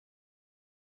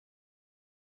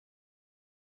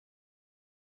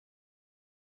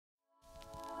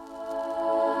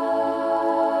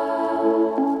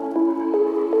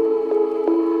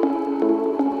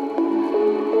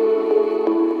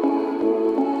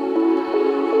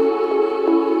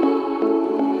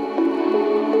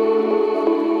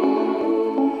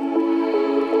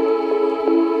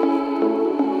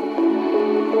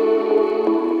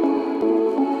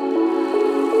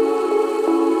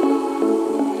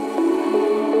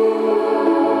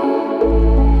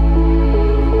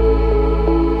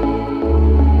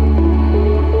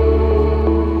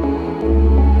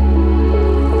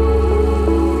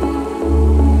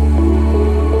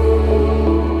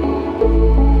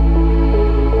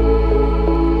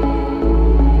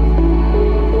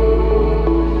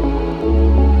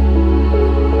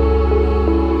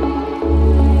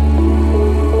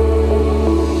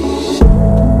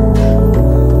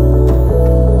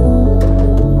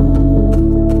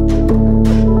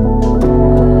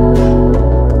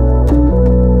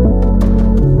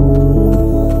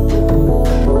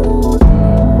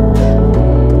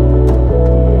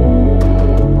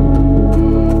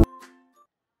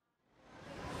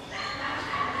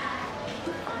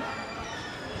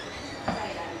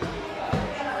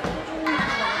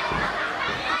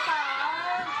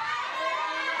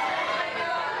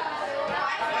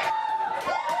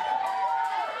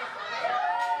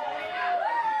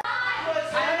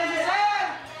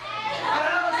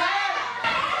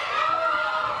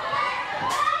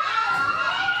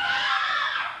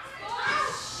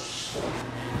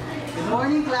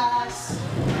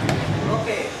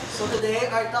So today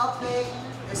our topic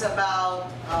is about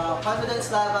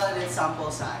confidence level and sample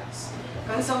size.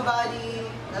 Can somebody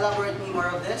elaborate me more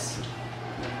of this?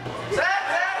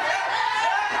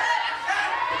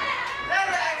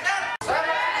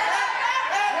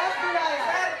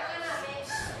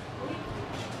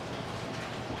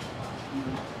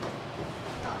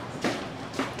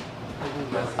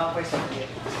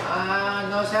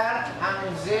 No sir, ang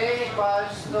Z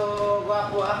equals to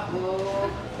guwapo ako.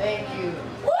 Thank you.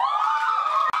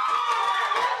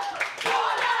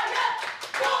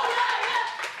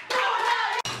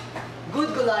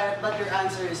 Good Goliath, but your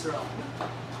answer is wrong.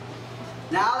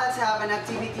 Now let's have an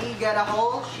activity. Get a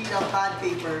whole sheet of pad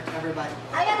paper, everybody.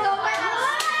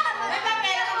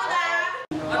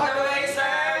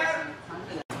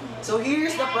 So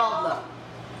here's the problem.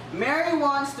 Mary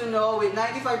wants to know with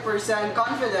 95%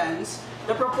 confidence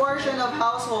the proportion of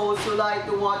households who like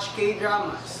to watch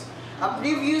K-dramas. A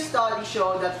previous study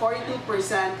showed that 42%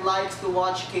 likes to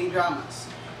watch K-dramas.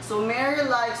 So Mary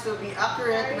likes to be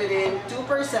accurate within 2%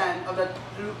 of the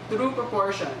true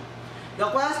proportion.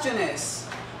 The question is,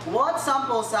 what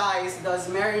sample size does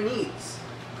Mary need?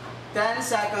 10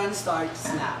 seconds starts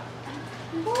now.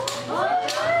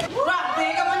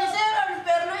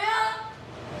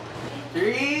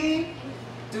 3,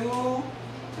 2,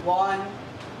 1,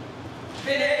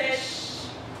 finish!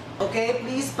 Okay,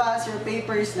 please pass your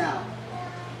papers now.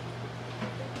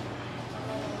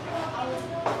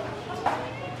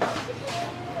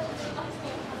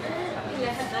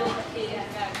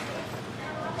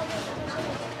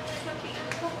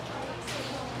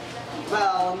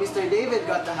 Well, Mr. David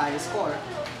got the highest score.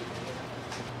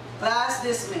 Class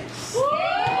dismissed.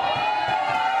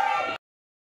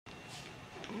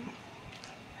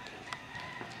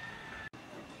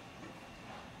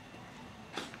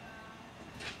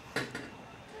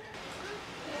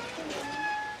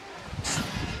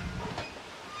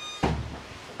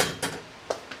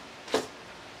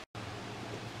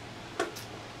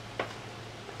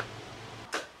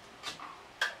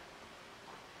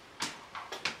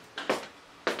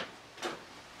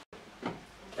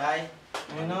 Tay,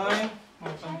 Noy.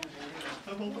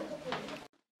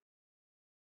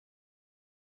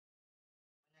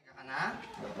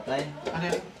 Tay.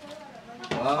 Ano?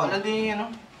 Wow. Wala di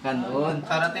ano? Kanon.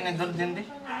 Para tinidor din di.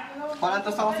 Wala to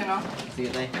sa kasi no?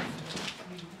 Sige, tay.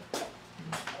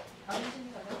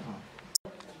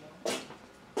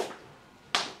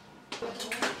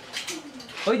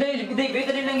 Hoy, David,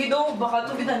 dali lang gido. Baka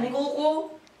to bidan ni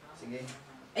Kuko. Sige.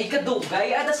 Ay,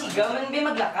 kadugay. Ada siga man may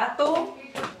maglakat to.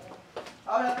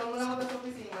 Wala, ito muna ako sa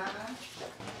opisina.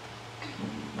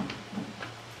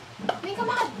 May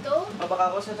kamakadto.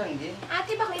 Mabaka ako sa tanggi.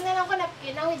 Ate, baka inalang ko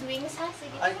napkin na with wings ha.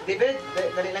 Sige. Ay, David,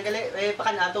 dali lang gali.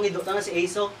 Pakan atong idok na si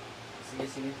Aso. Sige,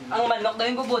 sige, sige. Ang manok daw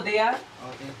yung bubude, ha?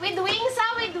 Okay. With wings ha,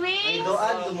 with Ay, wings.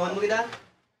 doan, dumuhan mo kita.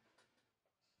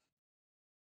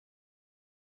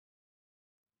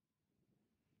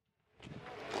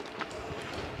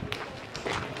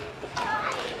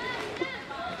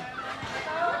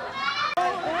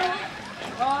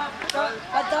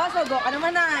 Ato, sugo ka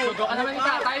naman ay. Sugo ka naman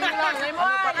ita. Tayo lang. Ay mo.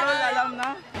 Alam na.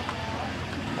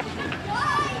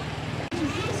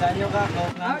 Saan yung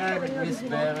kakot ng card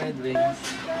whisper red wings?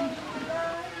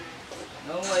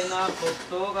 No, why na kakot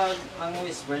to? Ang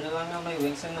whisper na lang nga may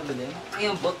wings ang nabili.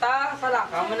 Ayun, buta.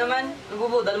 Palaka mo naman.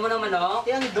 Nagbubudal mo naman, oh.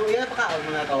 Yan, yan, pakaon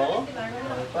mo na to.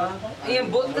 Okay pa?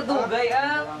 Ayun, kadugay,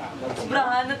 ah.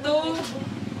 Sobrahan na to.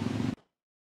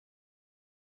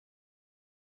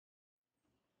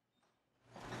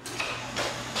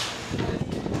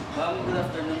 Ma'am, good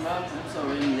afternoon, ma'am. I'm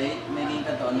sorry I'm late. May game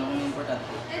ka to. Ano kung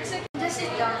importante? Just sit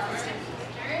down.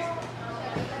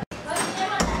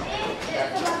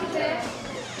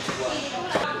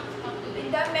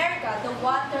 In America, the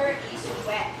water is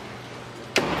wet.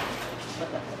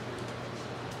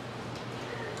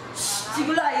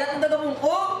 Sigulay, at ang dagamong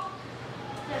ko.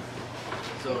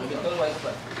 Sorry, ito white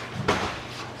pa.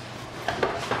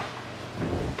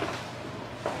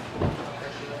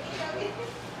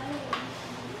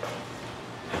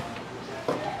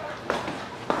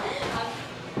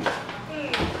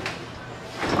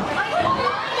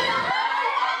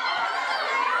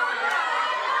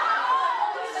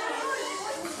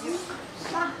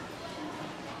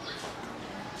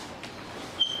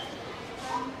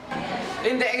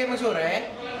 Hindi, kayo magsure.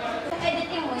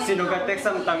 Editing mo. Sino ka text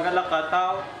ang tanggal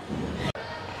kataw?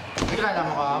 Kilala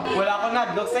mo ka? Wala akong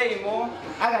nadlok sa imo.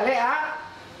 Gali ha?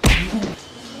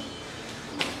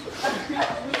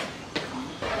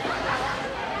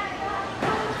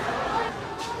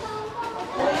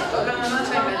 Wala na na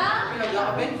sa'yo. Pinagla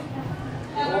ka, Ben?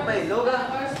 Ako pa, loga.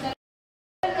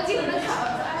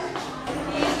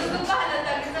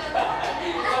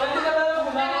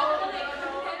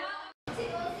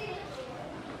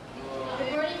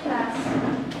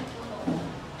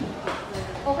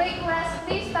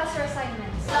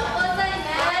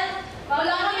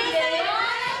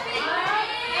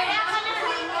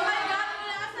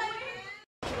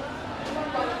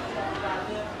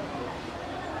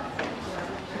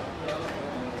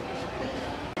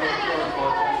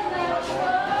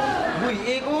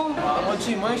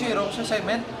 mo yung sirok sa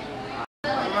cement.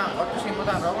 Kumakot ko si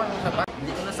Mutaro, anong sapat?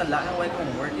 Hindi ko nasala ang white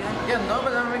homework yan. Yan no,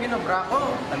 wala naman ginobra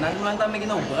ko. Tanan mo lang tayo may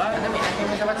ginobra. Ano, minasya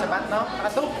mo sabat-sabat no?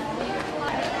 Ato.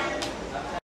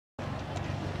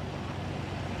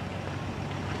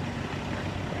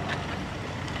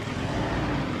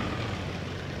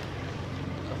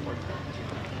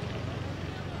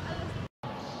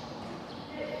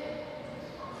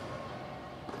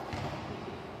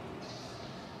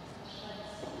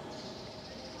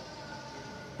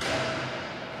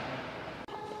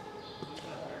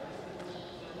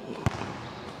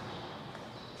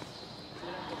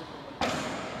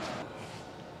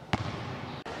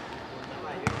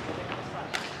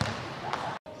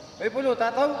 May puluta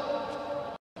to?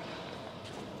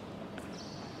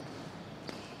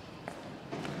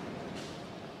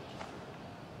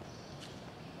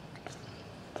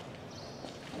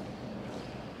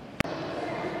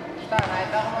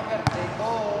 Nakita ko mag-birthday ko.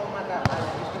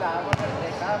 Iskulahan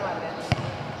mag-birthday ka, Marlen.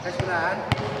 Sa iskulahan?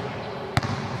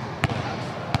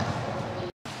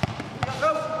 Go!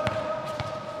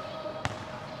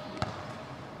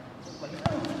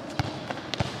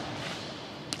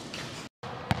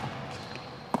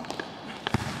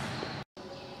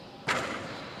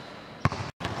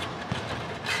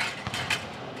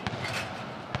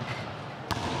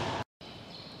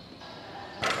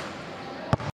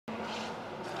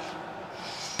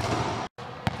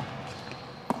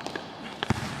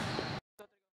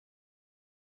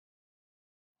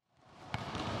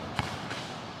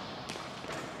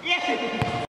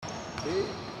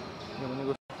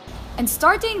 And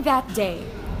starting that day,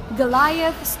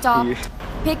 Goliath stopped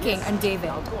picking on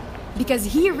David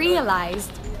because he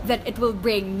realized that it will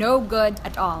bring no good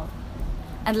at all.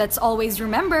 And let's always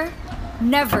remember,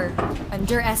 never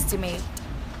underestimate.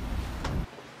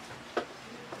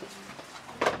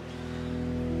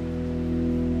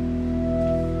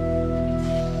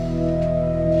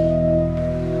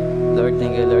 Lord,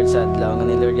 thank you, Lord, sa adlaw nga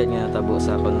ni Lord God nga natabo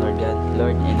sa akon, Lord God.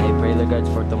 Lord, and I pray, Lord God,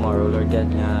 for tomorrow, Lord God,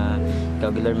 nga ikaw,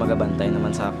 Lord, magabantay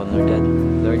naman sa akon, Lord God.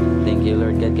 Lord, thank you,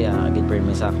 Lord God, kaya agad pray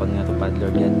mo sa akon nga tupad,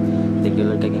 Lord God. Thank you,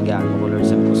 Lord, kaging gaan mo ko, Lord,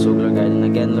 sa kusog, Lord God. And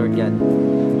again, Lord God,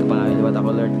 kapangaliwat ako,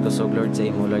 Lord, kusog, Lord, sa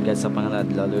imo, Lord God, sa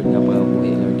panganadlaw, Lord, nga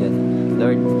pangabuhi, Lord God.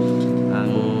 Lord,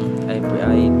 I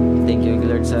thank you,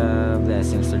 Lord, sa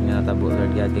blessings, Lord, nga natabo,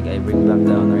 Lord God, kaya I bring back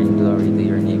the honor and glory to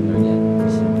your name, Lord God.